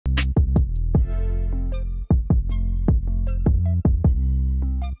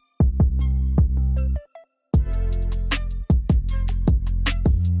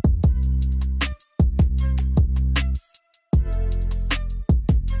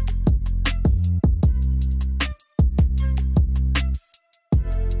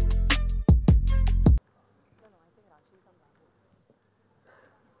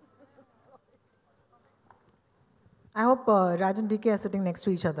hope Raj and DK are sitting next to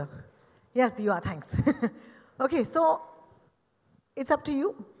each other. Yes, you are. Thanks. Okay, so it's up to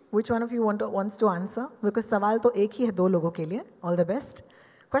you. Which one of you wants to answer? Because सवाल तो एक ही है दो लोगों के लिए. All the best.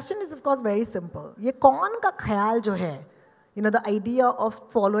 Question is of course very simple. ये कौन का ख्याल जो है, you know, the idea of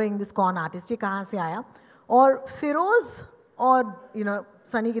following this con artist, ये कहाँ से आया? और फिरोज और you know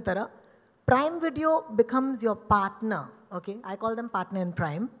सनी की तरह, Prime Video becomes your partner. Okay, I call them partner in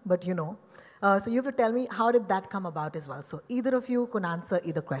Prime, but you know. So you have to tell me how did that come about as well. So either of you can answer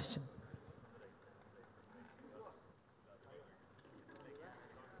either question.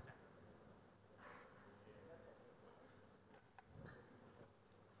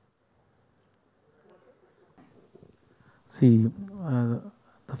 See,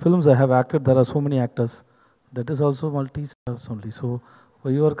 the films I have acted, there are so many actors. That is also multi-stars only. So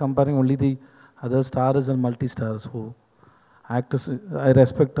you are comparing only the other stars and multi-stars. So actors, I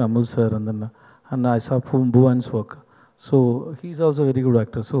respect Amul sir, and I saw Bhuvan's work. So he's also a very good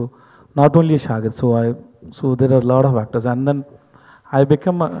actor. So not only Shahid. So there are a lot of actors, and then I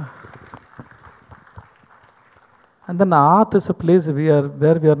become. And then art is a place where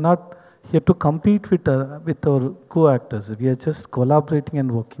we are not here to compete with our co-actors. We are just collaborating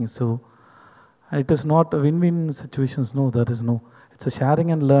and working. So it is not a win-win situations. No, there is no. It's a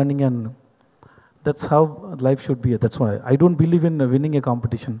sharing and learning, and that's how life should be. That's why I don't believe in winning a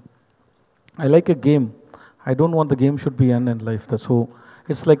competition. I like a game. I don't want the game should be end in life. So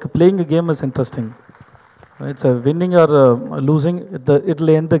it's like playing a game is interesting. It's a winning or losing. It'll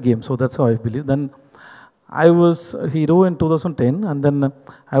end the game. So that's how I believe. Then I was a hero in 2010, and then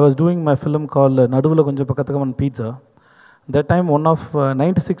I was doing my film called Naduvula Konja Pakatakaman Pizza. That time, one of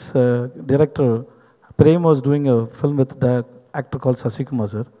 96 director Prem was doing a film with the actor called Sasikumar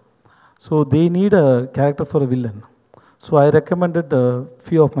sir. So they need a character for a villain. So I recommended a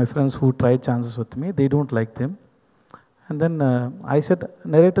few of my friends who tried chances with me. They don't like them. And then I said,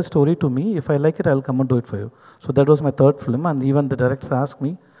 narrate a story to me. If I like it, I'll come and do it for you. So that was my third film. And even the director asked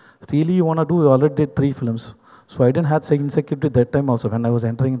me, really you want to do? You already did 3 films. So I didn't have insecurity that time also when I was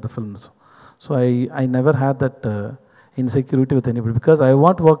entering the films. So I never had that insecurity with anybody, because I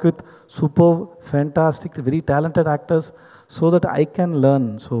want to work with super, fantastic, very talented actors so that I can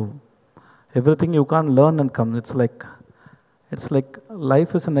learn. So everything you can't learn and come. It's like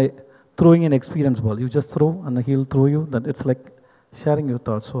life is throwing an experience ball. You just throw and he'll throw you. Then it's like sharing your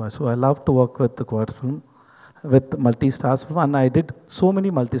thoughts. So I love to work with the quiet film, with multi-stars film, and I did so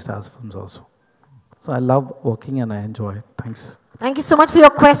many multi-stars films also. So I love working and I enjoy it. Thanks. Thank you so much for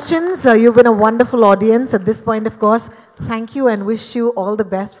your questions. You've been a wonderful audience at this point, of course. Thank you and wish you all the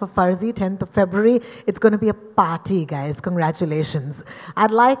best for Farzi, 10th of February. It's going to be a party, guys. Congratulations.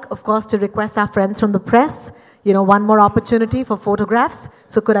 I'd like, of course, to request our friends from the press, you know, one more opportunity for photographs.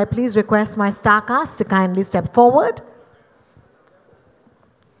 So could I please request my star cast to kindly step forward?